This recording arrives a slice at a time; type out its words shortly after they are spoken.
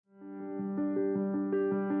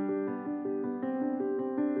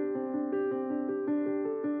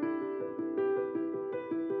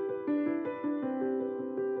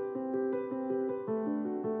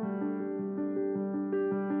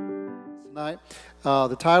tonight.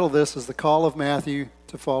 The title of this is The Call of Matthew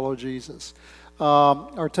to Follow Jesus.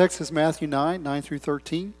 Our text is Matthew 9 through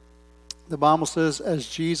 13. The Bible says, as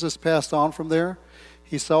Jesus passed on from there,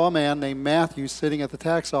 he saw a man named Matthew sitting at the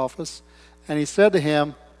tax office, and he said to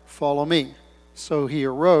him, "Follow me." So he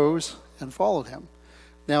arose and followed him.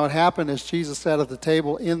 Now it happened as Jesus sat at the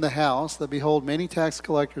table in the house, that behold, many tax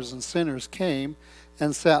collectors and sinners came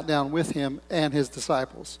and sat down with him and his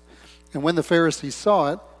disciples. And when the Pharisees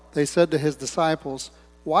saw it, they said to his disciples,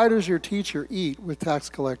 "Why does your teacher eat with tax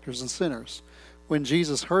collectors and sinners?" When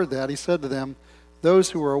Jesus heard that, he said to them, "Those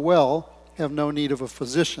who are well have no need of a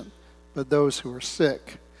physician, but those who are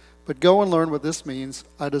sick. But go and learn what this means.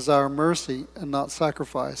 I desire mercy and not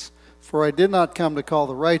sacrifice, for I did not come to call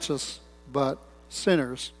the righteous, but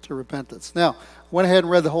sinners to repentance." Now, I went ahead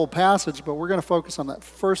and read the whole passage, but we're going to focus on that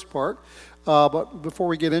first part. But before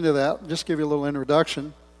we get into that, just give you a little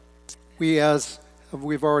introduction. As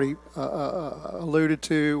we've already alluded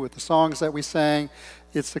to with the songs that we sang,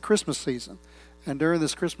 it's the Christmas season. And during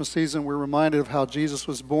this Christmas season, we're reminded of how Jesus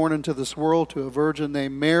was born into this world to a virgin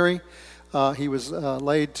named Mary. He was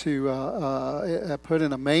laid to put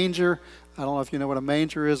in a manger. I don't know if you know what a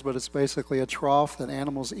manger is, but it's basically a trough that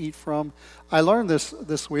animals eat from. I learned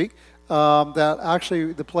this week that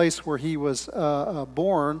actually the place where he was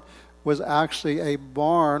born was actually a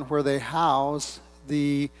barn where they housed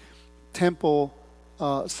the temple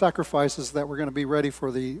sacrifices that were going to be ready for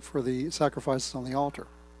the sacrifices on the altar.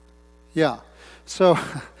 Yeah, so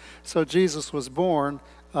Jesus was born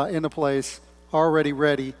in a place already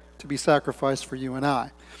ready to be sacrificed for you and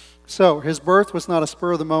I. So his birth was not a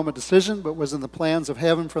spur-of-the-moment decision, but was in the plans of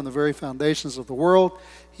heaven from the very foundations of the world.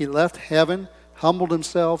 He left heaven, humbled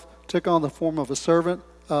himself, took on the form of a servant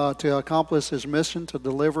to accomplish his mission to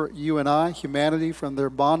deliver you and I, humanity, from their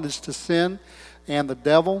bondage to sin and the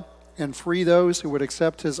devil, and free those who would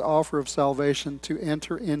accept his offer of salvation to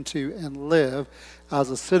enter into and live as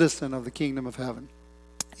a citizen of the kingdom of heaven.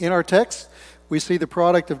 In our text, we see the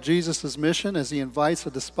product of Jesus' mission as he invites a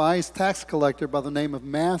despised tax collector by the name of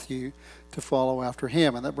Matthew to follow after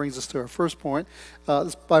him. And that brings us to our first point.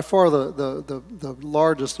 It's by far the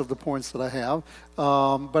largest of the points that I have.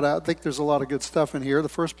 But I think there's a lot of good stuff in here. The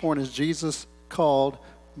first point is Jesus called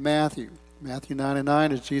Matthew. Matthew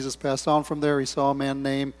 9:9, as Jesus passed on from there, he saw a man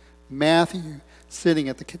named Matthew sitting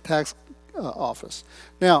at the tax office.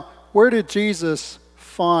 Now, where did Jesus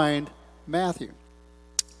find Matthew?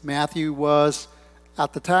 Matthew was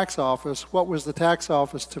at the tax office. What was the tax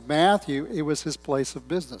office to Matthew? It was his place of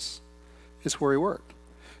business. It's where he worked.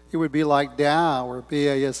 It would be like Dow or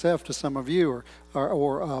BASF to some of you,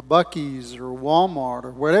 or Buc-ee's or Walmart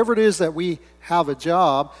or whatever it is that we have a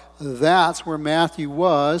job. That's where Matthew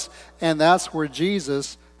was, and that's where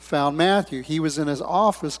Jesus found Matthew. He was in his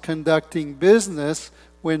office conducting business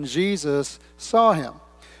when Jesus saw him.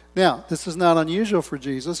 Now, this is not unusual for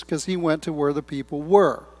Jesus because he went to where the people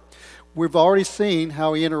were. We've already seen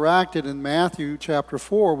how he interacted in Matthew chapter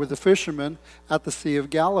 4 with the fishermen at the Sea of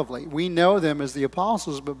Galilee. We know them as the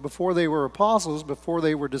apostles, but before they were apostles, before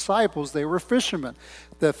they were disciples, they were fishermen.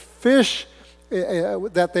 The fish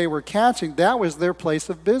that they were catching, that was their place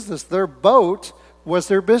of business. Their boat was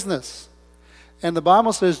their business. And the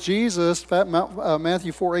Bible says Jesus,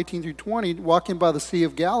 Matthew 4:18 through 20, walking by the Sea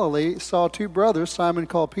of Galilee, saw two brothers, Simon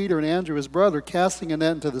called Peter and Andrew his brother, casting a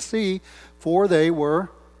net into the sea, for they were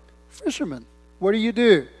fishermen. What do you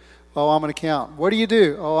do? Oh, I'm an accountant. What do you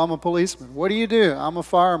do? Oh, I'm a policeman. What do you do? I'm a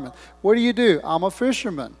fireman. What do you do? I'm a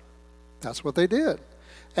fisherman. That's what they did.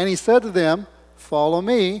 And he said to them, "Follow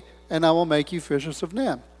me, and I will make you fishers of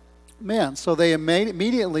men." So they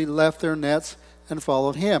immediately left their nets and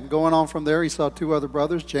followed him. Going on from there, he saw two other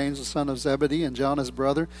brothers, James the son of Zebedee and John his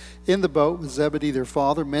brother, in the boat with Zebedee their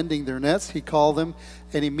father, mending their nets. He called them,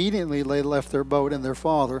 and immediately they left their boat and their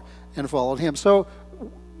father and followed him. So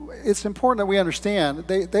it's important that we understand,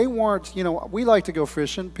 they weren't, we like to go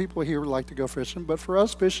fishing. People here like to go fishing, but for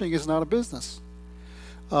us, fishing is not a business.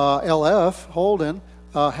 L.F. Holden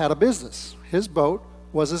had a business. His boat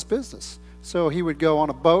was his business. So he would go on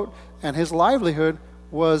a boat, and his livelihood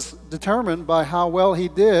was determined by how well he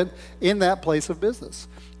did in that place of business.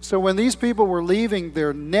 So when these people were leaving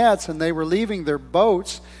their nets and they were leaving their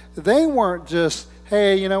boats, they weren't just,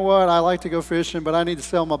 hey, you know what, I like to go fishing, but I need to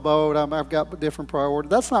sell my boat. I've got different priorities.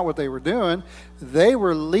 That's not what they were doing. They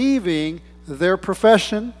were leaving their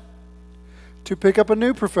profession to pick up a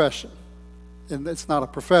new profession. And it's not a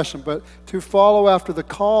profession, but to follow after the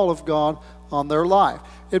call of God on their life.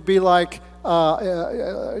 It'd be like,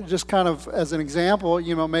 just kind of as an example,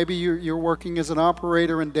 maybe you're working as an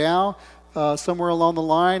operator in Dow. somewhere along the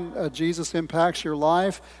line, Jesus impacts your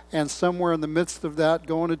life, and somewhere in the midst of that,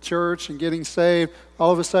 going to church and getting saved,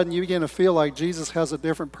 all of a sudden you begin to feel like Jesus has a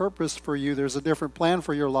different purpose for you. There's a different plan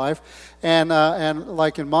for your life. And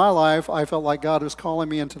like in my life, I felt like God was calling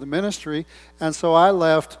me into the ministry, and so I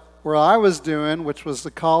left where I was doing, which was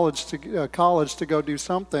the college to go do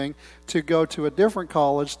something, to go to a different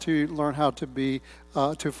college to learn how to be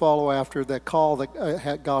to follow after that call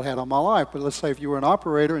that God had on my life. But let's say if you were an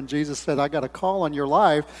operator and Jesus said, I got a call on your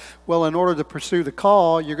life, well, in order to pursue the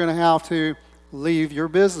call, you're going to have to leave your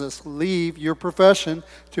business, leave your profession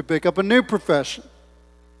to pick up a new profession.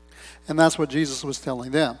 And that's what Jesus was telling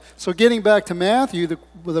them. So getting back to Matthew,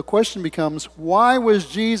 the question becomes, why was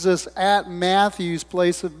Jesus at Matthew's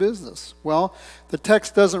place of business? Well, the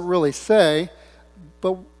text doesn't really say,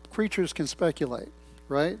 but preachers can speculate,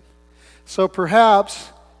 right? So perhaps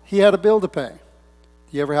he had a bill to pay.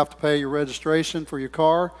 Do you ever have to pay your registration for your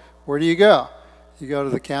car? Where do you go? You go to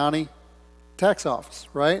the county tax office,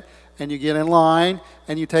 right? And you get in line,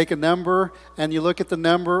 and you take a number, and you look at the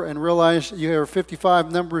number and realize you are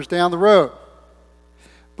 55 numbers down the road.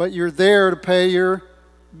 But you're there to pay your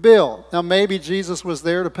bill. Now, maybe Jesus was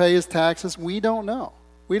there to pay his taxes. We don't know.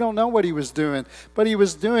 We don't know what he was doing. But he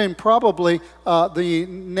was doing probably the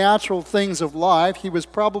natural things of life. He was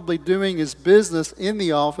probably doing his business in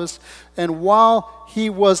the office. And while he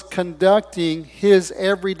was conducting his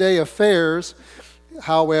everyday affairs,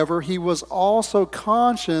 however, he was also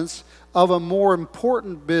conscious of a more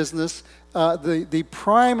important business, the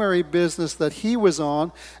primary business that he was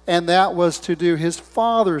on, and that was to do his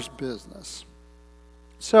Father's business.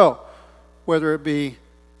 So, whether it be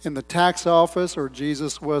in the tax office, or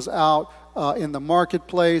Jesus was out in the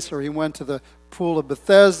marketplace, or he went to the pool of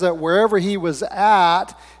Bethesda, wherever he was at,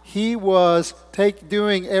 he was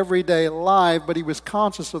doing everyday life, but he was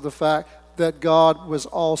conscious of the fact that God was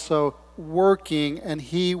also working, and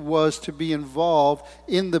he was to be involved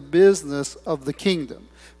in the business of the kingdom.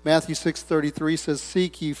 Matthew 6:33 says,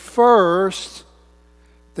 "Seek ye first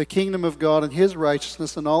the kingdom of God and his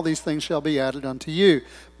righteousness, and all these things shall be added unto you."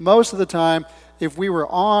 Most of the time, if we were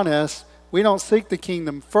honest, we don't seek the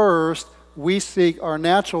kingdom first, we seek our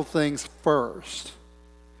natural things first.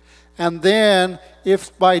 And then,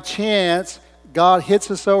 if by chance God hits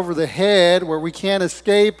us over the head where we can't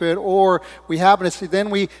escape it, or we happen to see, then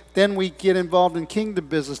we get involved in kingdom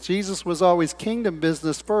business. Jesus was always kingdom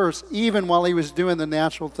business first, even while he was doing the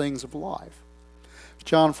natural things of life.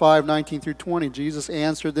 John 5:19-20, Jesus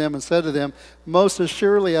answered them and said to them, "Most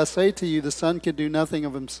assuredly I say to you, the Son can do nothing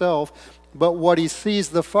of himself, but what he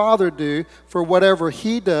sees the Father do, for whatever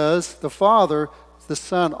he does, the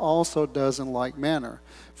Son also does in like manner.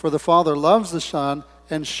 For the Father loves the Son,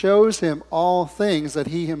 and shows him all things that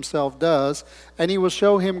he himself does, and he will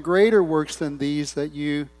show him greater works than these, that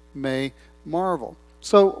you may marvel."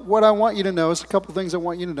 So what I want you to notice, a couple things I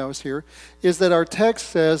want you to notice here, is that our text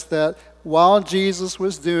says that while Jesus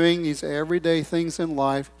was doing these everyday things in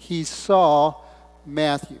life, he saw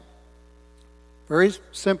Matthew. Very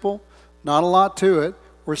simple, not a lot to it,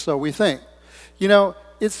 or so we think. You know,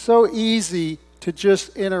 it's so easy to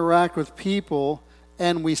just interact with people,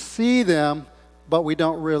 and we see them, but we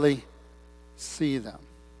don't really see them.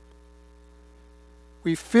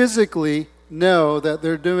 We physically know that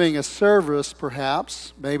they're doing a service,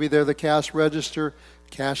 perhaps. Maybe they're the cash register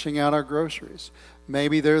cashing out our groceries.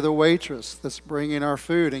 Maybe they're the waitress that's bringing our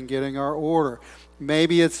food and getting our order.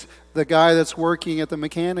 Maybe it's the guy that's working at the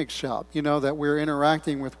mechanic shop, that we're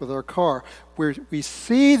interacting with our car. We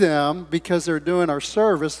see them because they're doing our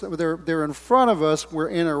service. They're in front of us. We're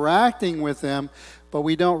interacting with them, but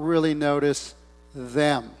we don't really notice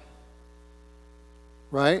them,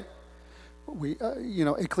 right?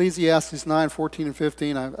 Ecclesiastes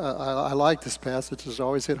 9:14-15. I like this passage. It's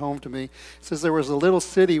always hit home to me. It says, "There was a little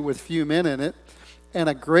city with few men in it, and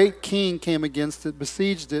a great king came against it,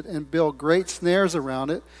 besieged it, and built great snares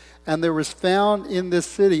around it. And there was found in this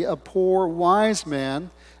city a poor wise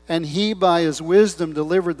man, and he by his wisdom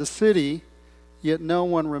delivered the city. Yet no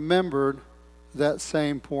one remembered that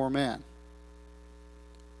same poor man."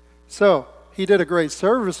 So he did a great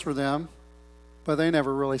service for them, but they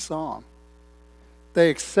never really saw him. They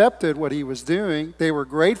accepted what he was doing. They were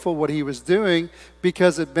grateful what he was doing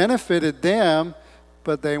because it benefited them,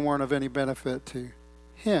 but they weren't of any benefit to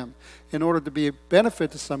him. In order to be a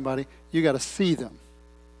benefit to somebody, you got to see them.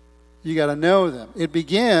 You got to know them. It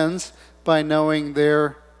begins by knowing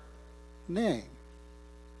their name.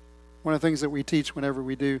 One of the things that we teach whenever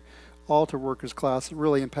we do altar workers class, it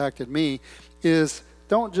really impacted me, is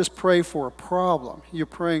don't just pray for a problem. You're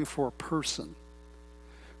praying for a person.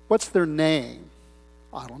 What's their name?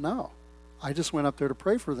 I don't know. I just went up there to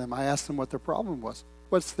pray for them. I asked them what their problem was.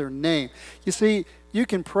 What's their name? You see, you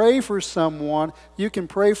can pray for someone, you can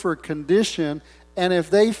pray for a condition, and if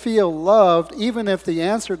they feel loved, even if the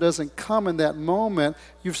answer doesn't come in that moment,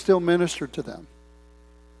 you've still ministered to them.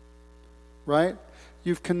 Right?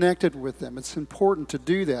 You've connected with them. It's important to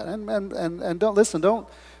do that. And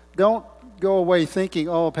don't go away thinking,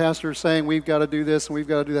 oh, pastor is saying we've got to do this and we've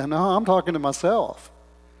got to do that. No, I'm talking to myself.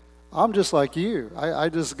 I'm just like you. I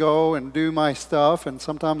just go and do my stuff, and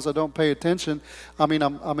sometimes I don't pay attention. I mean,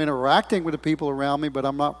 I'm interacting with the people around me, but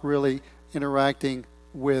I'm not really interacting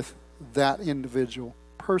with that individual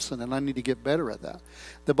person, and I need to get better at that.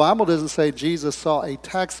 The Bible doesn't say Jesus saw a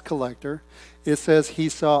tax collector. It says he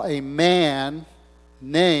saw a man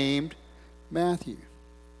named Matthew.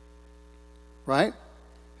 Right?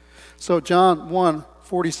 So John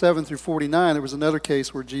 1:47 through 49, there was another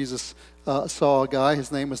case where Jesus saw a guy.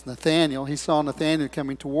 His name was Nathanael. He saw Nathanael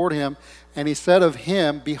coming toward him, and he said of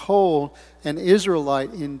him, "Behold, an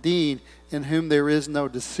Israelite indeed, in whom there is no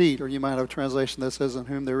deceit." Or you might have a translation that says, "in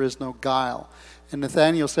whom there is no guile." And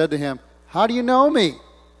Nathanael said to him, "How do you know me?"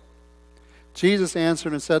 Jesus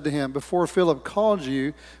answered and said to him, "Before Philip called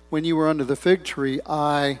you, when you were under the fig tree,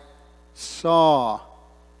 I saw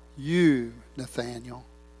you, Nathanael."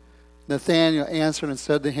 Nathanael answered and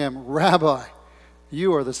said to him, "Rabbi,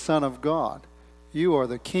 you are the Son of God. You are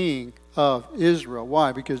the King of Israel."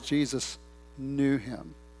 Why? Because Jesus knew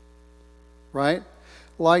him. Right?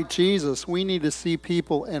 Like Jesus, we need to see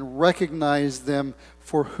people and recognize them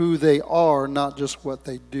for who they are, not just what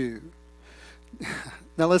they do.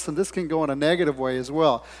 Now listen, this can go in a negative way as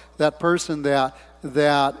well. That person that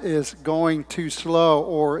is going too slow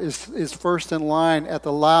or is first in line at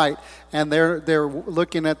the light, and they're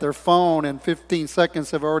looking at their phone, and 15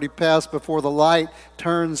 seconds have already passed before the light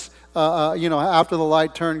turns, after the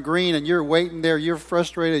light turned green, and you're waiting there, you're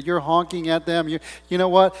frustrated, you're honking at them. You know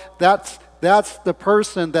what? That's the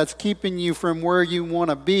person that's keeping you from where you want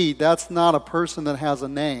to be. That's not a person that has a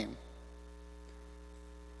name.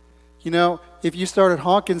 You know, if you started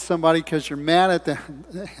honking somebody because you're mad at them,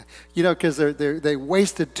 because they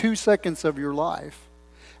wasted 2 seconds of your life,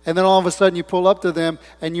 and then all of a sudden you pull up to them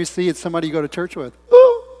and you see it's somebody you go to church with.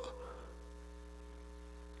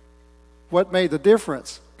 What made the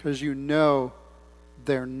difference? Because you know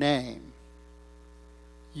their name.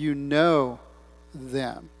 You know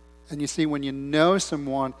them. And you see, when you know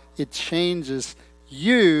someone, it changes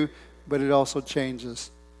you, but it also changes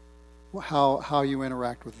how you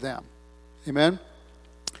interact with them. Amen?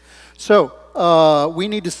 So, we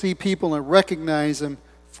need to see people and recognize them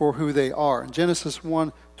for who they are. In Genesis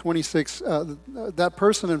 1:26, that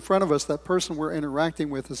person in front of us, that person we're interacting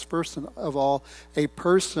with, is first of all a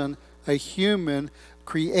person, a human,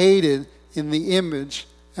 created in the image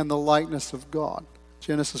and the likeness of God.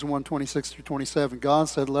 Genesis 1:26 through 27. God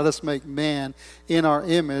said, "Let us make man in our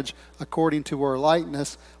image, according to our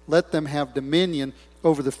likeness. Let them have dominion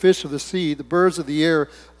over the fish of the sea, the birds of the air,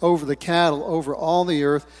 over the cattle, over all the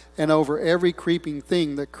earth, and over every creeping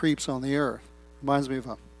thing that creeps on the earth." Reminds me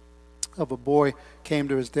of a boy came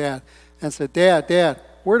to his dad and said, Dad,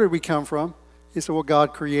 where did we come from? He said, well,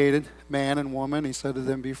 God created man and woman. He said to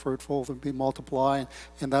them, be fruitful and be multiply.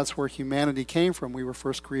 And that's where humanity came from. We were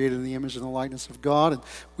first created in the image and the likeness of God, and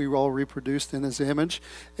we were all reproduced in his image.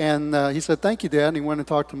 And he said, thank you, Dad. And he went and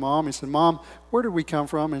talked to Mom. He said, Mom, where did we come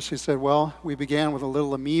from? And she said, well, we began with a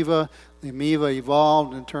little amoeba. The amoeba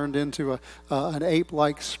evolved and turned into an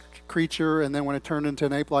ape-like creature, and then when it turned into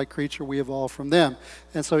an ape-like creature, we evolved from them.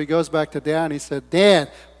 And so he goes back to Dad, and he said, Dad,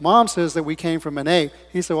 Mom says that we came from an ape.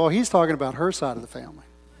 He said, well, he's talking about her side of the family.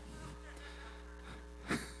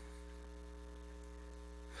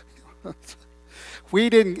 We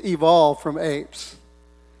didn't evolve from apes.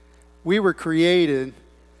 We were created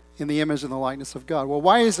in the image and the likeness of God. Well,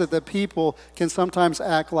 why is it that people can sometimes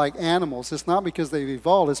act like animals? It's not because they've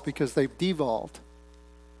evolved, it's because they've devolved.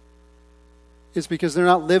 It's because they're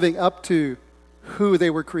not living up to who they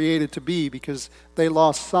were created to be, because they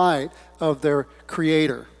lost sight of their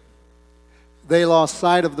Creator. They lost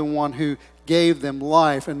sight of the one who gave them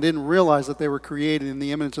life and didn't realize that they were created in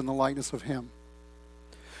the image and the likeness of Him.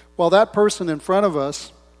 While that person in front of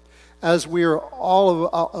us, as we are all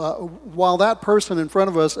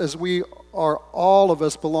of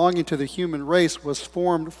us belonging to the human race, was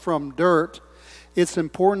formed from dirt, it's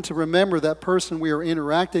important to remember that person we are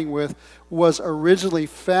interacting with was originally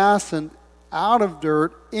fastened out of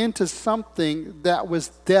dirt into something that was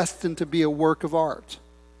destined to be a work of art.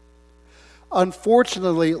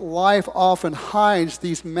 Unfortunately, life often hides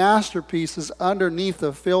these masterpieces underneath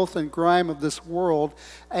the filth and grime of this world.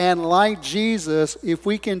 And like Jesus, if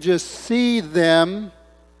we can just see them,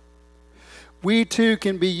 we too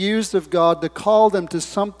can be used of God to call them to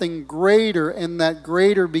something greater, and that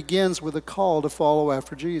greater begins with a call to follow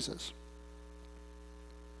after Jesus.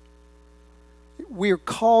 We are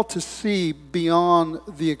called to see beyond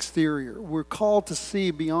the exterior. We're called to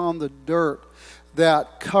see beyond the dirt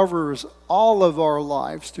that covers all of our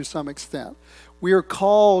lives to some extent. We are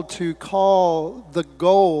called to call the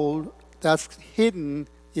gold that's hidden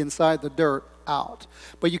inside the dirt out.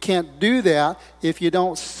 But you can't do that if you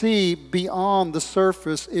don't see beyond the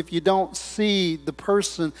surface, if you don't see the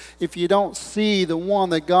person, if you don't see the one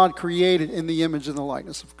that God created in the image and the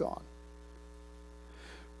likeness of God.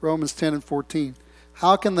 Romans 10 and 14.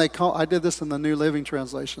 How can they call, I did this in the New Living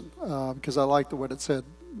Translation because I liked what it said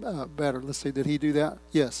better. Let's see, did he do that?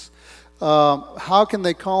 Yes. How can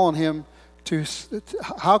they call on him to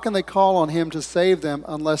save them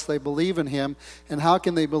unless they believe in him? And how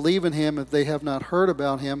can they believe in him if they have not heard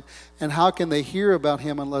about him? And how can they hear about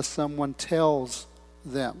him unless someone tells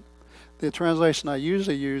them? The translation I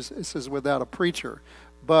usually use, it says without a preacher.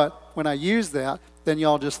 But when I use that, then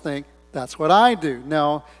y'all just think, that's what I do.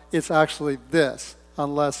 No, it's actually this.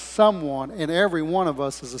 Unless someone, and every one of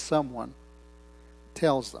us is a someone,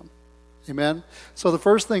 tells them. Amen? So the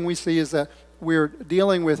first thing we see is that we're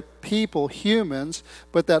dealing with people, humans,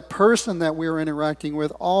 but that person that we're interacting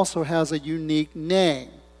with also has a unique name.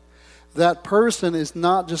 That person is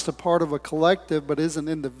not just a part of a collective, but is an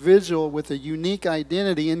individual with a unique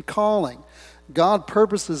identity and calling. God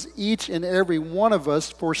purposes each and every one of us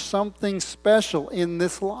for something special in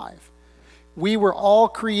this life. We were all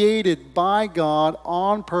created by God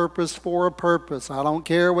on purpose for a purpose. I don't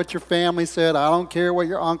care what your family said. I don't care what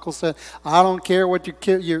your uncle said. I don't care what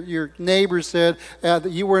your neighbor said.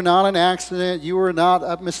 You were not an accident. You were not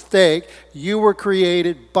a mistake. You were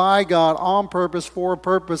created by God on purpose for a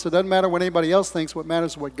purpose. It doesn't matter what anybody else thinks. What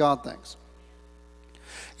matters is what God thinks.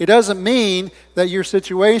 It doesn't mean that your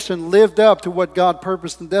situation lived up to what God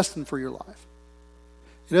purposed and destined for your life.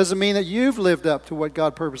 It doesn't mean that you've lived up to what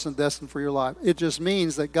God purposed and destined for your life. It just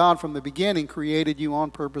means that God from the beginning created you on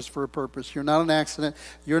purpose for a purpose. You're not an accident.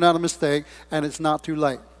 You're not a mistake. And it's not too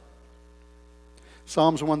late.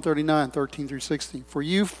 Psalms 139, 13 through 16. For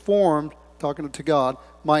you formed, talking to God,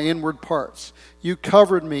 my inward parts. You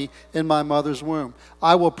covered me in my mother's womb.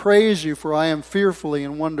 I will praise you, for I am fearfully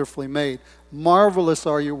and wonderfully made. Marvelous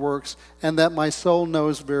are your works, and that my soul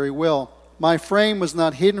knows very well. My frame was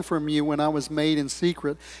not hidden from you when I was made in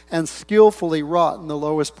secret and skillfully wrought in the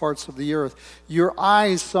lowest parts of the earth. Your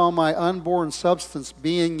eyes saw my unborn substance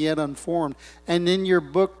being yet unformed, and in your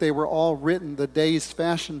book they were all written, the days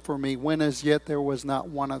fashioned for me, when as yet there was not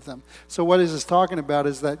one of them. So what is this talking about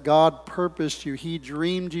is that God purposed you. He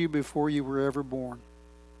dreamed you before you were ever born.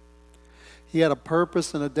 He had a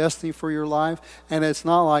purpose and a destiny for your life, and it's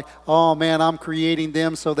not like, oh man, I'm creating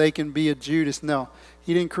them so they can be a Judas. No.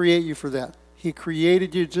 He didn't create you for that. He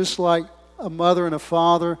created you just like a mother and a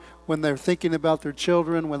father, when they're thinking about their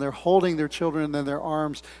children, when they're holding their children in their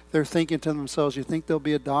arms, they're thinking to themselves, you think they'll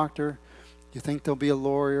be a doctor? You think they'll be a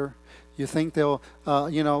lawyer? You think they'll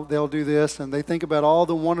do this? And they think about all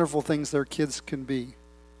the wonderful things their kids can be.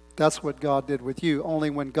 That's what God did with you. Only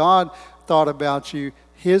when God thought about you,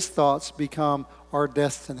 his thoughts become our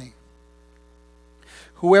destiny.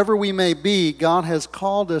 Whoever we may be, God has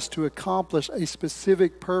called us to accomplish a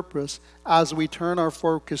specific purpose as we turn our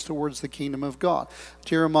focus towards the kingdom of God.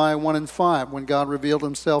 Jeremiah 1 and 5, when God revealed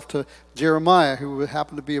himself to Jeremiah, who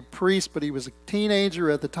happened to be a priest, but he was a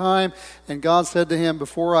teenager at the time, and God said to him,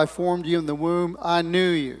 before I formed you in the womb, I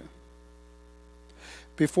knew you.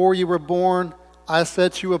 Before you were born, I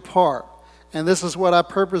set you apart. And this is what I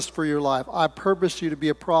purposed for your life. I purposed you to be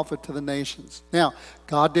a prophet to the nations. Now,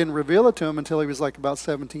 God didn't reveal it to him until he was like about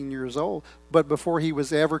 17 years old. But before he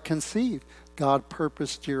was ever conceived, God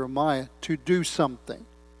purposed Jeremiah to do something.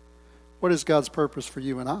 What is God's purpose for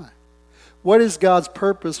you and I? What is God's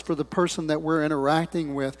purpose for the person that we're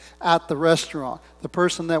interacting with at the restaurant, the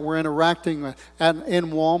person that we're interacting with in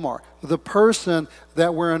Walmart, the person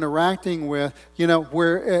that we're interacting with,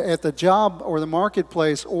 we're at the job or the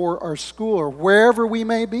marketplace or our school or wherever we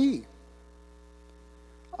may be?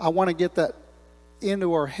 I want to get that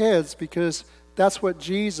into our heads because that's what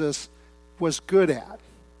Jesus was good at.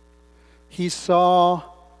 He saw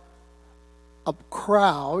a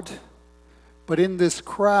crowd, but in this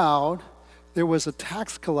crowd, there was a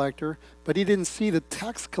tax collector, but he didn't see the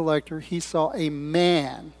tax collector. He saw a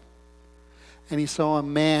man, and he saw a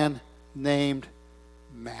man named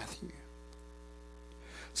Matthew.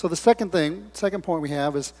 So the second point we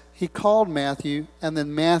have is he called Matthew, and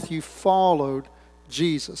then Matthew followed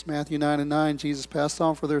Jesus. Matthew 9 and 9, Jesus passed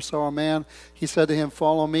on, for there saw a man. He said to him,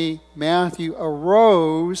 follow me. Matthew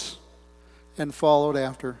arose and followed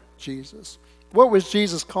after Jesus. What was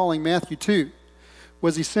Jesus calling Matthew to?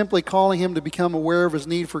 Was he simply calling him to become aware of his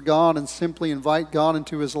need for God and simply invite God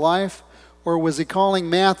into his life? Or was he calling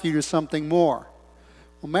Matthew to something more?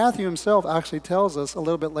 Well, Matthew himself actually tells us a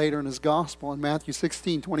little bit later in his gospel, in Matthew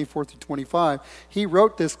 16, 24 through 25. He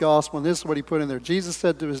wrote this gospel, and this is what he put in there. Jesus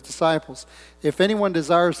said to his disciples, "If anyone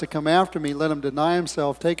desires to come after me, let him deny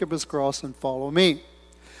himself, take up his cross, and follow me.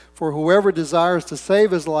 For whoever desires to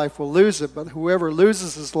save his life will lose it, but whoever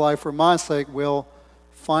loses his life for my sake will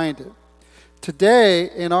find it."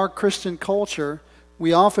 Today, in our Christian culture,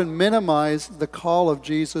 we often minimize the call of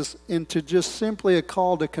Jesus into just simply a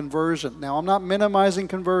call to conversion. Now, I'm not minimizing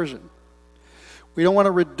conversion. We don't want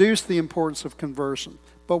to reduce the importance of conversion,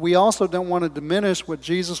 but we also don't want to diminish what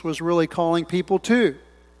Jesus was really calling people to.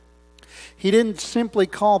 He didn't simply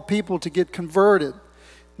call people to get converted.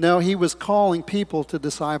 No, he was calling people to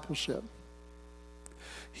discipleship.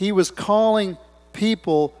 He was calling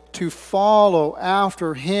people to follow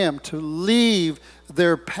after him, to leave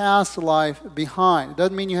their past life behind. It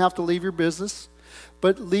doesn't mean you have to leave your business,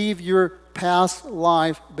 but leave your past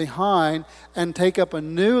life behind and take up a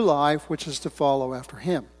new life, which is to follow after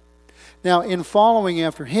him. Now, in following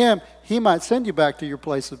after him, he might send you back to your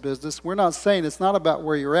place of business. We're not saying it's not about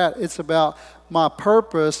where you're at. It's about my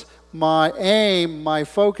purpose, my aim, my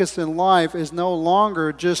focus in life is no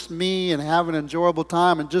longer just me and having an enjoyable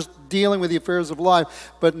time and just dealing with the affairs of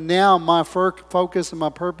life. But now my focus and my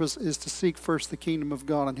purpose is to seek first the kingdom of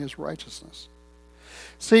God and his righteousness.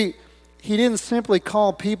 See, he didn't simply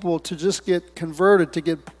call people to just get converted, to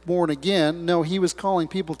get born again. No, he was calling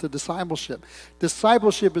people to discipleship.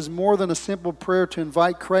 Discipleship is more than a simple prayer to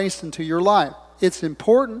invite Christ into your life. It's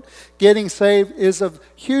important. Getting saved is of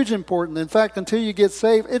huge importance. In fact, until you get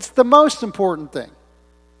saved, it's the most important thing.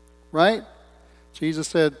 Right? Jesus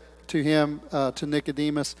said to him, to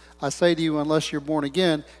Nicodemus, "I say to you, unless you're born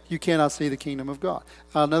again, you cannot see the kingdom of God."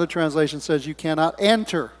 Another translation says you cannot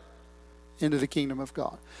enter into the kingdom of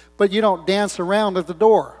God. But you don't dance around at the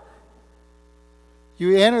door.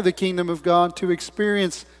 You enter the kingdom of God to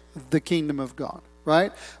experience the kingdom of God,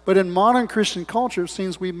 right? But in modern Christian culture, it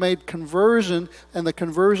seems we've made conversion and the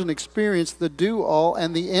conversion experience the do-all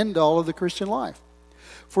and the end-all of the Christian life.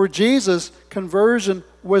 For Jesus, conversion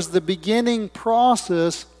was the beginning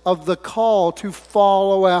process of the call to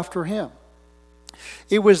follow after him.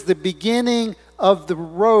 It was the beginning of the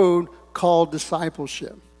road called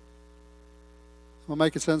discipleship. Will that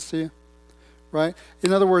make sense to you? Right?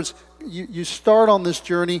 In other words, you start on this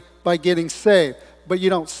journey by getting saved, but you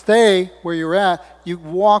don't stay where you're at. You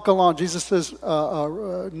walk along. Jesus says,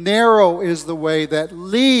 narrow is the way that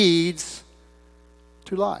leads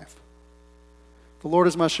to life. The Lord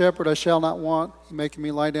is my shepherd, I shall not want. He maketh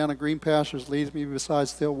me lie down in green pastures, leads me beside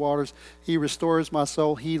still waters. He restores my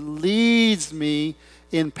soul. He leads me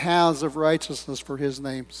in paths of righteousness for his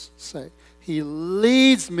name's sake. He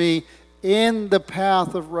leads me in the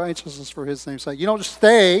path of righteousness for his name's sake. You don't just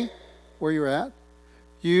stay where you're at.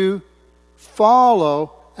 You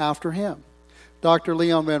follow after him. Dr.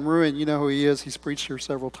 Leon Van Rooyen, you know who he is. He's preached here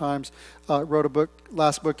several times. Wrote a book,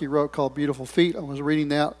 last book he wrote called Beautiful Feet. I was reading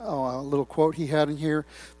that, a little quote he had in here.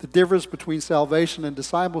 The difference between salvation and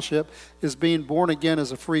discipleship is being born again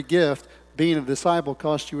as a free gift. Being a disciple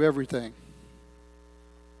costs you everything.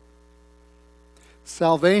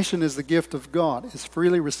 Salvation is the gift of God. It's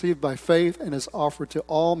freely received by faith and is offered to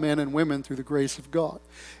all men and women through the grace of God.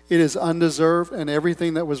 It is undeserved, and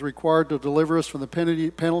everything that was required to deliver us from the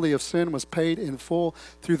penalty of sin was paid in full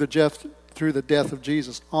through the death of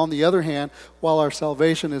Jesus. On the other hand, while our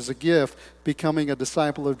salvation is a gift, becoming a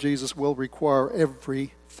disciple of Jesus will require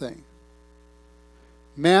everything.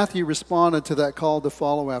 Matthew responded to that call to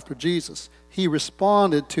follow after Jesus. He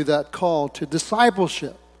responded to that call to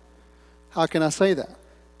discipleship. How can I say that?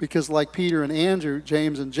 Because like Peter and Andrew,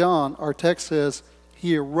 James and John, our text says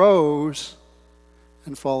he arose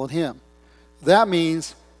and followed him. That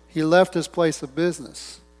means he left his place of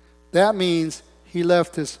business. That means he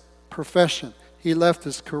left his profession. He left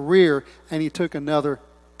his career and he took another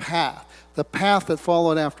path. The path that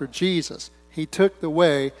followed after Jesus. He took the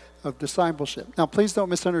way of discipleship. Now please don't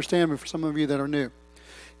misunderstand me for some of you that are new.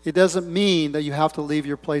 It doesn't mean that you have to leave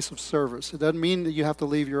your place of service. It doesn't mean that you have to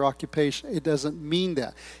leave your occupation. It doesn't mean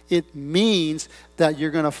that. It means that you're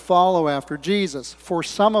going to follow after Jesus. For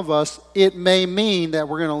some of us, it may mean that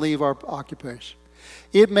we're going to leave our occupation.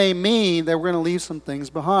 It may mean that we're going to leave some things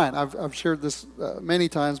behind. I've shared this many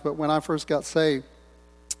times, but when I first got saved,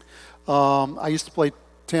 I used to play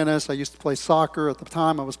tennis. I used to play soccer. At the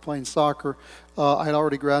time, I was playing soccer. I had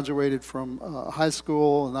already graduated from high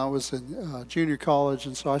school, and I was in junior college,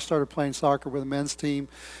 and so I started playing soccer with a men's team.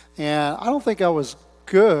 And I don't think I was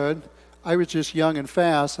good. I was just young and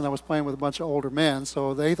fast, and I was playing with a bunch of older men,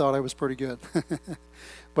 so they thought I was pretty good.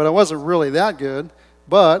 But I wasn't really that good,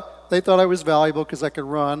 but they thought I was valuable because I could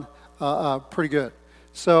run pretty good.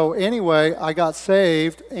 So anyway, I got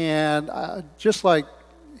saved, and just like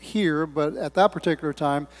here, but at that particular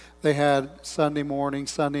time, they had Sunday morning,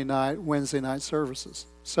 Sunday night, Wednesday night services.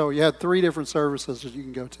 So you had 3 different services that you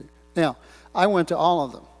can go to. Now, I went to all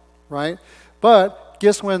of them, right? But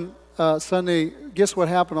guess what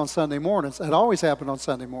happened on Sunday mornings? It always happened on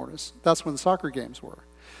Sunday mornings. That's when the soccer games were.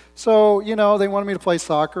 So, they wanted me to play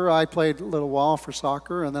soccer. I played a little while for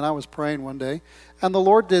soccer, and then I was praying one day. And the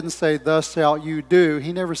Lord didn't say, "Thus shalt you do."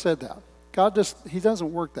 He never said that. God He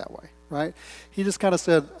doesn't work that way, right? He just kind of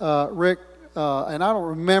said, Rick, and I don't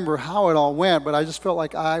remember how it all went, but I just felt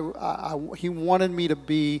like He wanted me to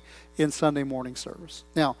be in Sunday morning service.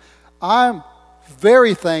 Now, I'm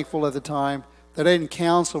very thankful at the time that I didn't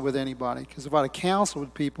counsel with anybody, because if I'd have counseled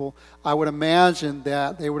with people, I would imagine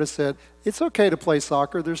that they would have said, "It's okay to play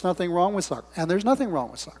soccer. There's nothing wrong with soccer." And there's nothing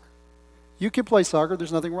wrong with soccer. You can play soccer.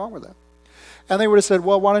 There's nothing wrong with that. And they would have said,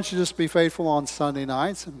 "Well, why don't you just be faithful on Sunday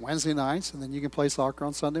nights and Wednesday nights, and then you can play soccer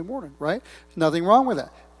on Sunday morning," right? Nothing wrong with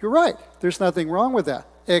that. You're right. There's nothing wrong with that,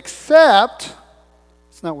 except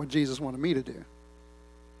it's not what Jesus wanted me to do,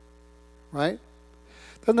 right?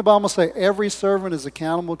 Doesn't the Bible say every servant is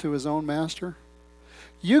accountable to his own master?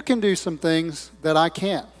 You can do some things that I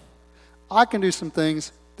can't. I can do some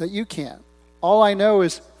things that you can't. All I know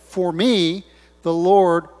is, for me, the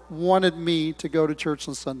Lord wanted me to go to church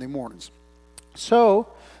on Sunday mornings. So,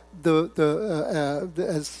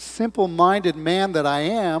 as simple-minded man that I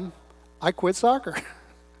am, I quit soccer.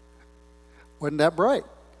 Wasn't that bright,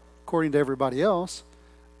 according to everybody else.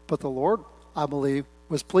 But the Lord, I believe,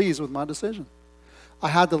 was pleased with my decision. I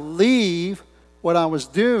had to leave what I was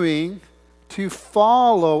doing to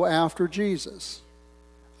follow after Jesus.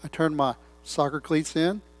 I turned my soccer cleats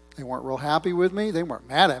in. They weren't real happy with me. They weren't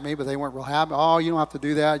mad at me, but they weren't real happy. "Oh, you don't have to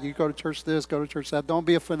do that. You go to church this, go to church that. Don't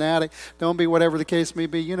be a fanatic. Don't be whatever the case may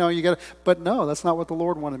be. You got to." But no, that's not what the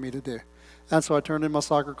Lord wanted me to do. And so I turned in my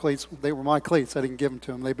soccer cleats. They were my cleats. I didn't give them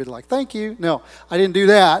to them. They'd be like, "Thank you." No, I didn't do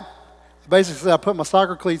that. Basically, I put my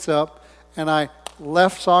soccer cleats up, and I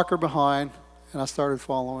left soccer behind, and I started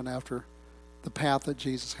following after the path that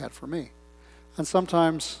Jesus had for me. And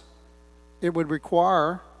sometimes it would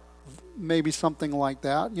require maybe something like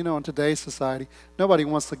that. In today's society, nobody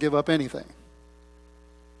wants to give up anything.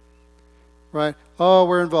 Right? "Oh,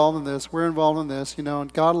 we're involved in this,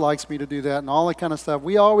 and God likes me to do that," and all that kind of stuff.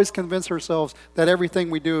 We always convince ourselves that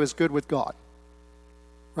everything we do is good with God.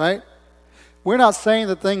 Right? We're not saying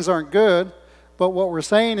that things aren't good, but what we're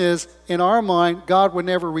saying is, in our mind, God would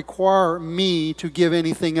never require me to give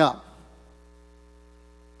anything up.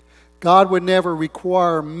 God would never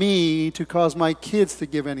require me to cause my kids to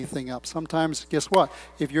give anything up. Sometimes, guess what?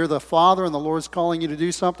 If you're the father and the Lord's calling you to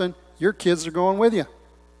do something, your kids are going with you.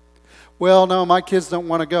 "Well, no, my kids don't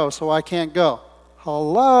want to go, so I can't go."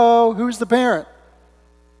 Hello? Who's the parent?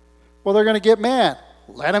 "Well, they're going to get mad."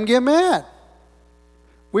 Let them get mad.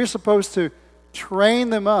 We're supposed to train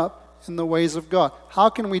them up in the ways of God. How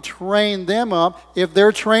can we train them up if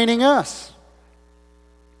they're training us?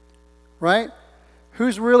 Right?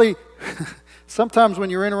 Who's really... Sometimes when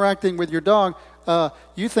you're interacting with your dog,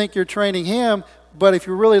 you think you're training him, but if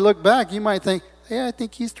you really look back, you might think, "Hey, I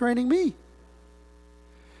think he's training me.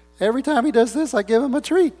 Every time he does this, I give him a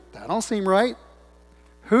treat. That don't seem right."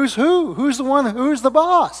 Who's who? Who's the one? Who's the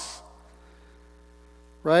boss?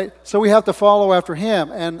 Right? So we have to follow after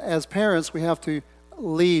him, and as parents, we have to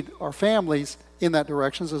lead our families in that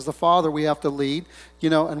direction. As the father, we have to lead,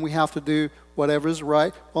 and we have to do whatever is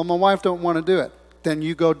right. "Well, my wife don't want to do it." Then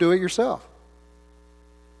you go do it yourself.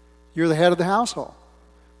 You're the head of the household.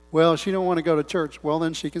 "Well, she don't want to go to church." Well,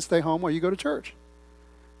 then she can stay home while you go to church.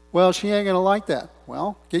 "Well, she ain't going to like that."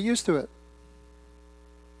 Well, get used to it.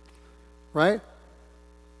 Right?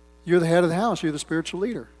 You're the head of the house. You're the spiritual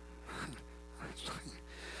leader.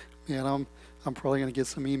 Man, I'm probably going to get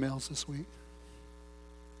some emails this week.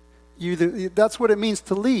 That's what it means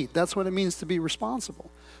to lead. That's what it means to be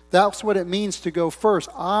responsible. That's what it means to go first.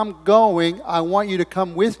 I'm going. I want you to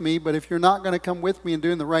come with me, but if you're not going to come with me and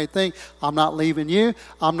doing the right thing, I'm not leaving you.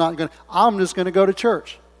 I'm just going to go to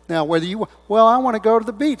church. Now, I want to go to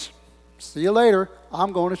the beach. See you later.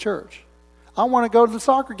 I'm going to church. I want to go to the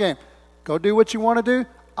soccer game. Go do what you want to do.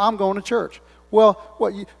 I'm going to church. Well,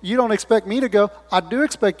 what you don't expect me to go. I do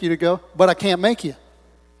expect you to go, but I can't make you.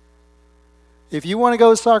 If you want to go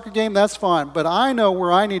to a soccer game, that's fine. But I know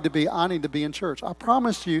where I need to be. I need to be in church. I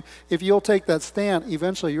promise you, if you'll take that stand,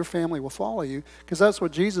 eventually your family will follow you. Because that's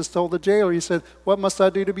what Jesus told the jailer. He said, what must I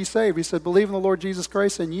do to be saved? He said, believe in the Lord Jesus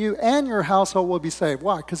Christ, and you and your household will be saved.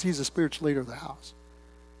 Why? Because he's the spiritual leader of the house.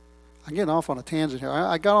 I'm getting off on a tangent here.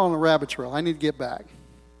 I got on a rabbit trail. I need to get back.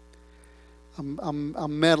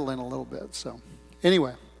 I'm meddling a little bit. So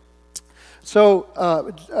anyway. So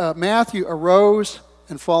Matthew arose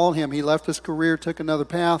and followed him. He left his career, took another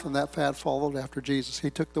path, and that path followed after Jesus. He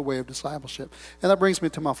took the way of discipleship. And that brings me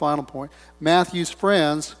to my final point. Matthew's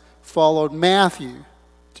friends followed Matthew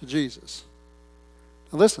to Jesus.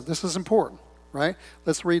 Now listen, this is important, right?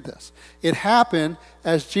 Let's read this. It happened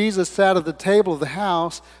as Jesus sat at the table of the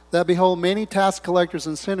house that, behold, many tax collectors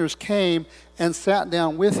and sinners came and sat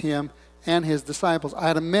down with him and his disciples. I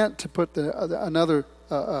had meant to put another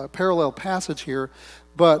parallel passage here,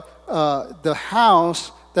 but the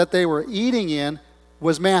house that they were eating in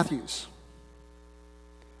was Matthew's.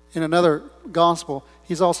 In another gospel,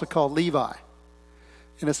 he's also called Levi.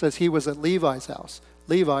 And it says he was at Levi's house.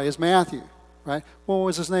 Levi is Matthew, right? Well,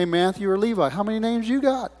 was his name Matthew or Levi? How many names you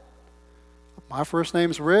got? My first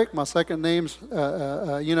name's Rick. My second name's,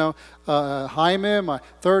 Jaime. My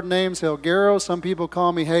third name's Helgero. Some people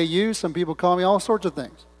call me Hey You. Some people call me all sorts of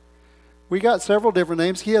things. We got several different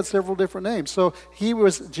names. He had several different names. So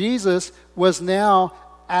Jesus was now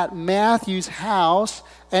at Matthew's house.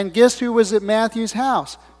 And guess who was at Matthew's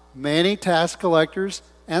house? Many tax collectors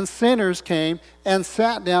and sinners came and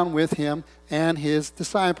sat down with him and his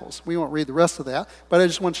disciples. We won't read the rest of that, but I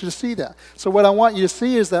just want you to see that. So what I want you to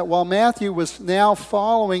see is that while Matthew was now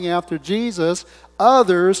following after Jesus,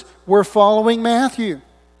 others were following Matthew.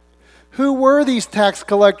 Who were these tax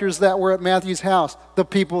collectors that were at Matthew's house? The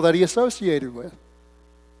people that he associated with.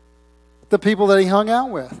 The people that he hung out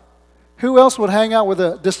with. Who else would hang out with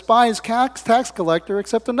a despised tax collector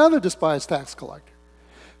except another despised tax collector?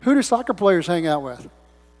 Who do soccer players hang out with?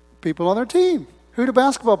 People on their team. Who do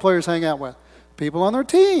basketball players hang out with? People on their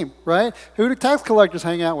team, right? Who do tax collectors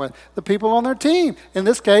hang out with? The people on their team. In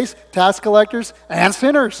this case, tax collectors and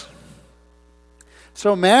sinners.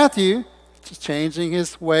 So Matthew, just changing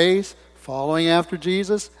his ways, following after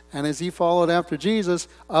Jesus, and as he followed after Jesus,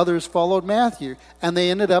 others followed Matthew, and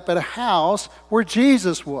they ended up at a house where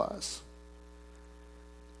Jesus was.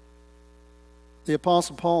 The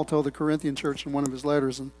Apostle Paul told the Corinthian church in one of his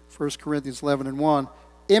letters in 1 Corinthians 11:1,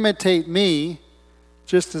 imitate me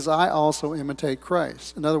just as I also imitate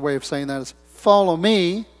Christ. Another way of saying that is follow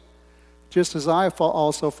me just as I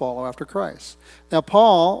also follow after Christ. Now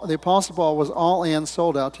Paul, the Apostle Paul, was all in,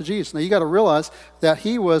 sold out to Jesus. Now you got to realize that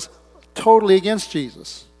he was totally against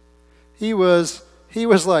Jesus. He was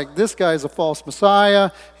like, this guy's a false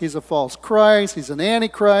Messiah, he's a false Christ, he's an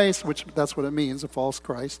antichrist, which that's what it means, a false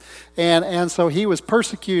Christ. And so he was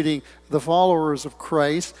persecuting the followers of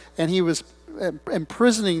Christ, and he was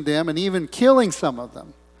imprisoning them and even killing some of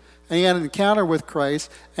them. And he had an encounter with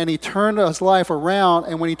Christ, and he turned his life around,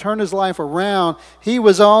 and when he turned his life around, he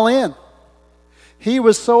was all in. He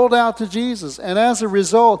was sold out to Jesus, and as a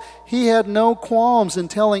result, he had no qualms in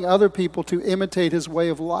telling other people to imitate his way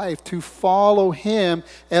of life, to follow him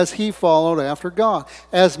as he followed after God.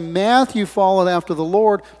 As Matthew followed after the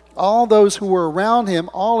Lord, all those who were around him,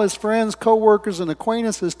 all his friends, co-workers, and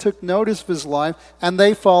acquaintances took notice of his life, and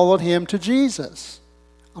they followed him to Jesus.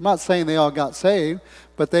 I'm not saying they all got saved,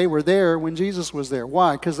 but they were there when Jesus was there.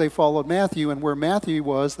 Why? Because they followed Matthew, and where Matthew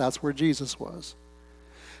was, that's where Jesus was.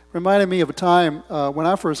 Reminded me of a time when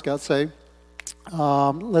I first got saved.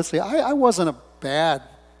 Let's see, I wasn't a bad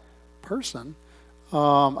person.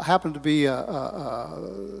 I happened to be, I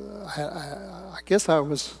guess I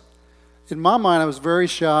was, in my mind, I was very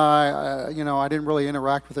shy. I didn't really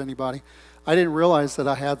interact with anybody. I didn't realize that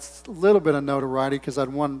I had a little bit of notoriety because I'd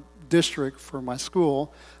won district for my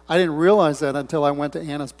school. I didn't realize that until I went to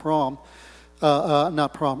Anna's prom.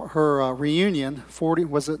 Not prom, her reunion. 40,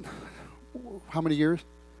 was it, how many years?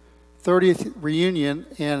 30th reunion,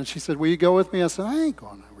 and she said, will you go with me? I said, I ain't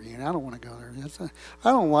going to a reunion. I don't want to go there. I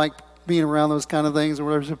don't like being around those kind of things or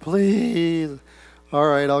whatever. She said, please. All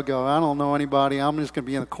right, I'll go. I don't know anybody. I'm just going to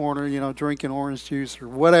be in the corner, drinking orange juice or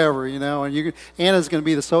whatever, and Anna's going to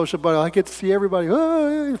be the social buddy. I get to see everybody,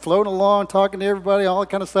 floating along, talking to everybody, all that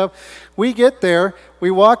kind of stuff. We get there, we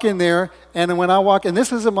walk in there, and when I walk in,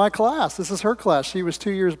 this isn't my class. This is her class. She was 2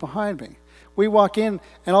 years behind me. We walk in,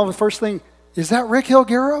 and all the first thing, is that Rick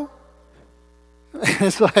Helgero?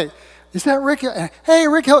 It's like, is that Rick? Hey,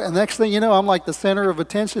 Rick. And next thing you know, I'm like the center of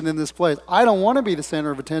attention in this place. I don't want to be the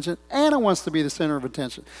center of attention. Anna wants to be the center of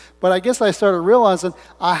attention. But I guess I started realizing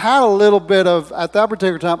I had a little bit of, at that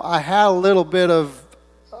particular time, I had a little bit of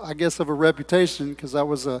I guess, of a reputation because I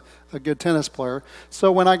was a good tennis player.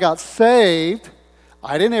 So when I got saved,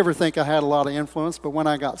 I didn't ever think I had a lot of influence, but when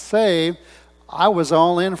I got saved, I was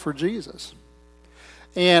all in for Jesus.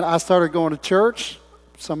 And I started going to church.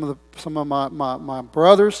 Some of my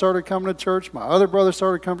brothers started coming to church. My other brothers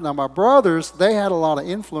started coming. Now, my brothers, they had a lot of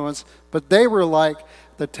influence, but they were like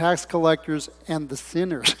the tax collectors and the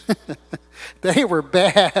sinners. They were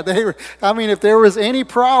bad. If there was any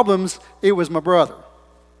problems, it was my brother,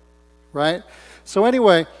 right? So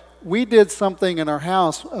anyway, we did something in our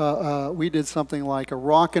house. We did something like a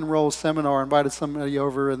rock and roll seminar, invited somebody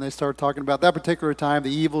over, and they started talking about that particular time,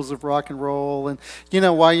 the evils of rock and roll, and,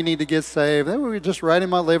 why you need to get saved. And we were just right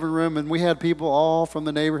in my living room, and we had people all from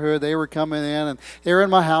the neighborhood. They were coming in, and they were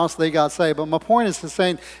in my house. They got saved. But my point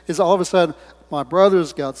is all of a sudden, my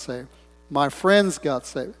brothers got saved. My friends got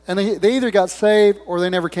saved. And they either got saved or they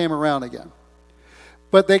never came around again.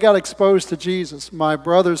 But they got exposed to Jesus. My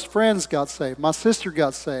brother's friends got saved. My sister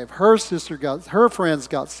got saved. Her friends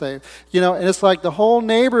got saved. And it's like the whole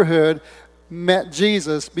neighborhood met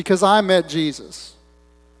Jesus because I met Jesus.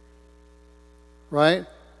 Right?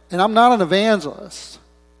 And I'm not an evangelist.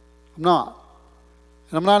 I'm not.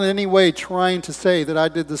 And I'm not in any way trying to say that I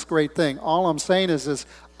did this great thing. All I'm saying is this: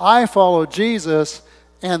 I followed Jesus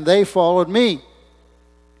and they followed me.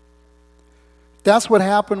 That's what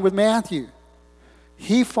happened with Matthew.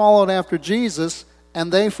 He followed after Jesus,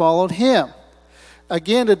 and they followed him.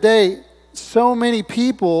 Again, today, so many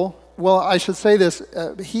people, well, I should say this,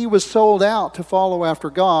 he was sold out to follow after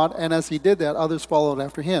God, and as he did that, others followed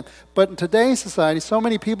after him. But in today's society, so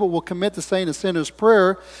many people will commit to saying a sinner's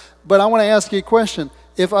prayer, but I want to ask you a question.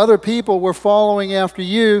 If other people were following after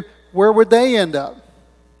you, where would they end up?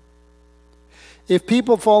 If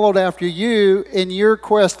people followed after you in your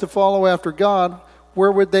quest to follow after God,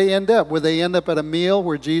 where would they end up? Would they end up at a meal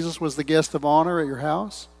where Jesus was the guest of honor at your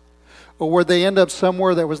house? Or would they end up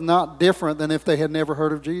somewhere that was not different than if they had never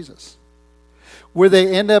heard of Jesus? Would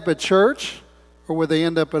they end up at church, or would they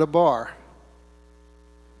end up at a bar?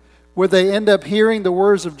 Would they end up hearing the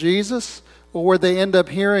words of Jesus, or would they end up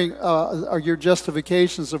hearing your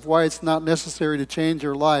justifications of why it's not necessary to change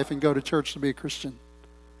your life and go to church to be a Christian?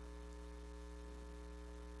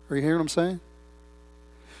 Are you hearing what I'm saying?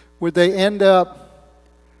 Would they end up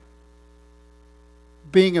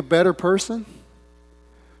being a better person?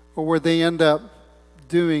 Or would they end up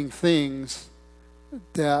doing things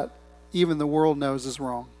that even the world knows is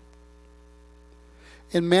wrong?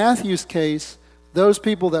 In Matthew's case, those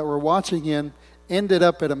people that were watching him ended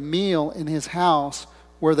up at a meal in his house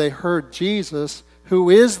where they heard Jesus, who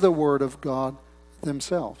is the Word of God,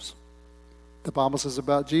 themselves. The Bible says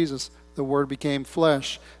about Jesus, the Word became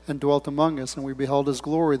flesh and dwelt among us, and we beheld his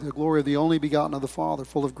glory, the glory of the only begotten of the Father,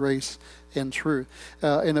 full of grace and truth.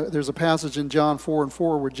 There's a passage in John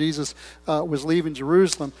 4:4 where Jesus was leaving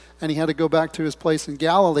Jerusalem, and he had to go back to his place in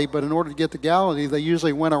Galilee, but in order to get to Galilee, they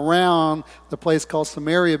usually went around the place called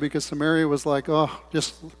Samaria, because Samaria was like,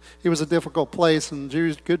 it was a difficult place, and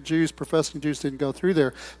good Jews, professing Jews, didn't go through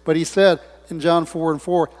there. But he said in John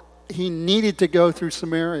 4:4, he needed to go through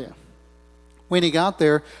Samaria. When he got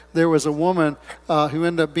there, there was a woman who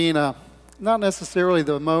ended up being not necessarily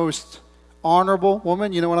the most honorable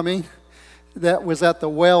woman, you know what I mean? That was at the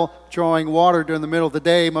well drawing water during the middle of the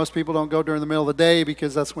day. Most people don't go during the middle of the day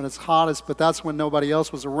because that's when it's hottest, but that's when nobody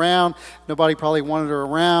else was around. Nobody probably wanted her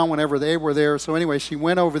around whenever they were there. So anyway, she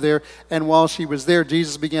went over there, and while she was there,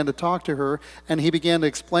 Jesus began to talk to her, and he began to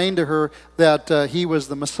explain to her that he was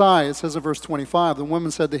the Messiah. It says in verse 25, the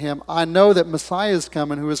woman said to him, I know that Messiah is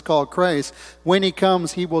coming, who is called Christ. When he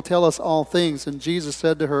comes, he will tell us all things. And Jesus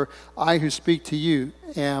said to her, I who speak to you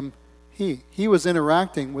am he. He was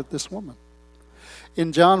interacting with this woman.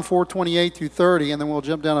 In John 4:28 through 30, and then we'll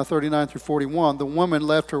jump down to 39 through 41, the woman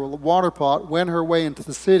left her water pot, went her way into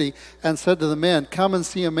the city, and said to the men, come and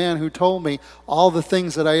see a man who told me all the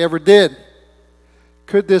things that I ever did.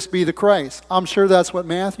 Could this be the Christ? I'm sure that's what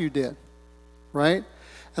Matthew did, right?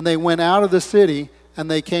 And they went out of the city, and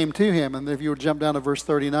they came to him. And if you would jump down to verse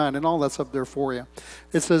 39, and all that's up there for you.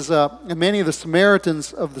 It says, and many of the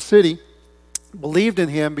Samaritans of the city believed in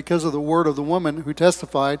him because of the word of the woman who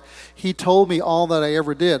testified, he told me all that I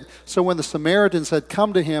ever did. So when the Samaritans had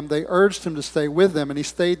come to him, they urged him to stay with them, and he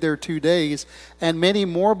stayed there 2 days, and many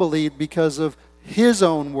more believed because of his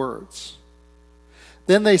own words.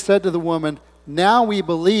 Then they said to the woman, now we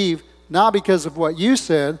believe, not because of what you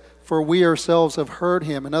said, for we ourselves have heard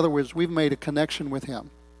him. In other words, we've made a connection with him.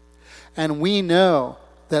 And we know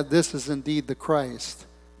that this is indeed the Christ,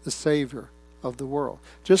 the Savior of the world.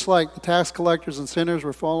 Just like the tax collectors and sinners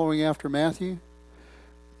were following after Matthew,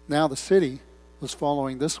 now the city was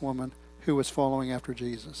following this woman who was following after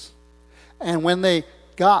Jesus. And when they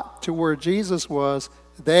got to where Jesus was,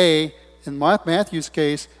 they, in Matthew's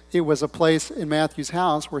case, it was a place in Matthew's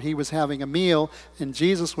house where he was having a meal, and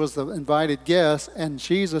Jesus was the invited guest, and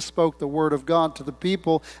Jesus spoke the word of God to the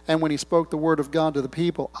people. And when he spoke the word of God to the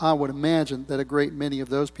people, I would imagine that a great many of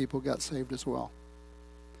those people got saved as well.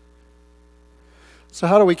 So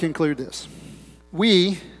how do we conclude this?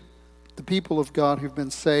 We, the people of God who've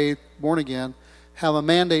been saved, born again, have a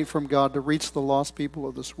mandate from God to reach the lost people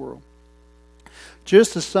of this world.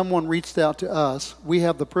 Just as someone reached out to us, we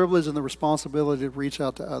have the privilege and the responsibility to reach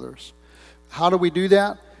out to others. How do we do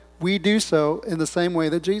that? We do so in the same way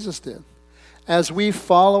that Jesus did. As we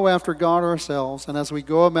follow after God ourselves, and as we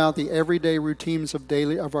go about the everyday routines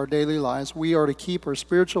of our daily lives, we are to keep our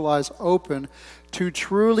spiritual eyes open to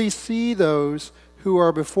truly see those who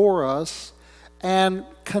are before us and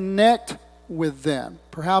connect with them.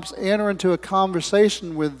 Perhaps enter into a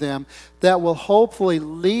conversation with them that will hopefully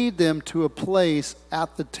lead them to a place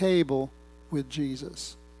at the table with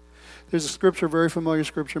Jesus. There's a scripture, very familiar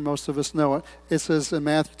scripture, most of us know it. It says in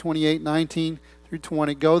Matthew 28:19 through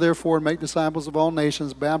 20, "Go therefore and make disciples of all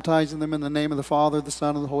nations, baptizing them in the name of the Father, the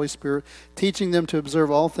Son, and the Holy Spirit, teaching them to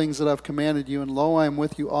observe all things that I've commanded you, and lo, I am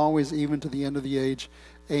with you always, even to the end of the age.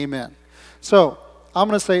 Amen." So, I'm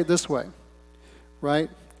going to say it this way, right?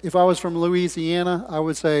 If I was from Louisiana, I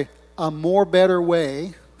would say a more better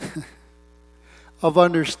way of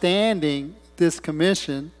understanding this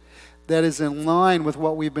commission that is in line with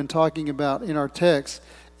what we've been talking about in our text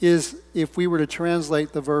is if we were to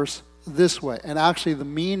translate the verse this way. And actually the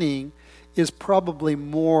meaning is probably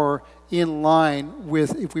more in line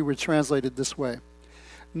with if we were translated this way.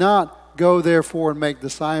 Not go therefore and make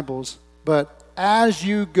disciples, but as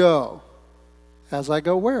you go, as I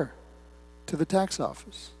go where? To the tax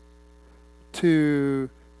office, to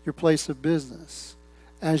your place of business,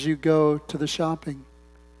 as you go to the shopping,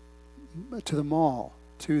 to the mall,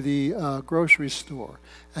 to the grocery store,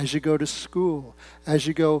 as you go to school, as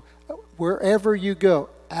you go, wherever you go,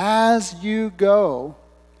 as you go,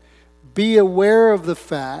 be aware of the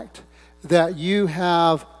fact that you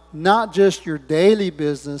have not just your daily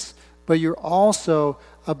business, but you're also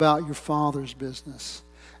about your Father's business.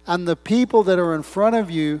 And the people that are in front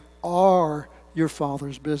of you are your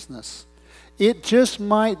Father's business. It just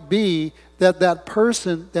might be that that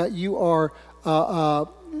person that you are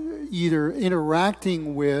either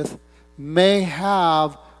interacting with may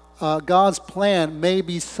have God's plan may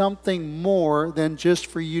be something more than just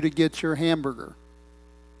for you to get your hamburger.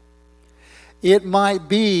 It might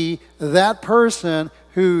be that person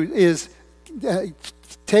who is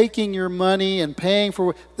taking your money and paying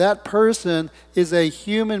for that person is a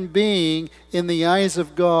human being in the eyes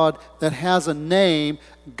of God that has a name.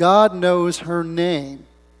 God knows her name.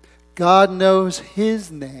 God knows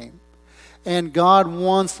his name. And God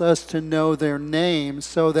wants us to know their names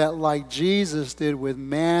so that, like Jesus did with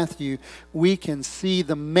Matthew, we can see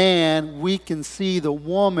the man, we can see the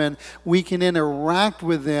woman, we can interact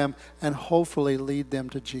with them and hopefully lead them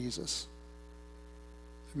to Jesus.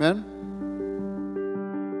 Amen?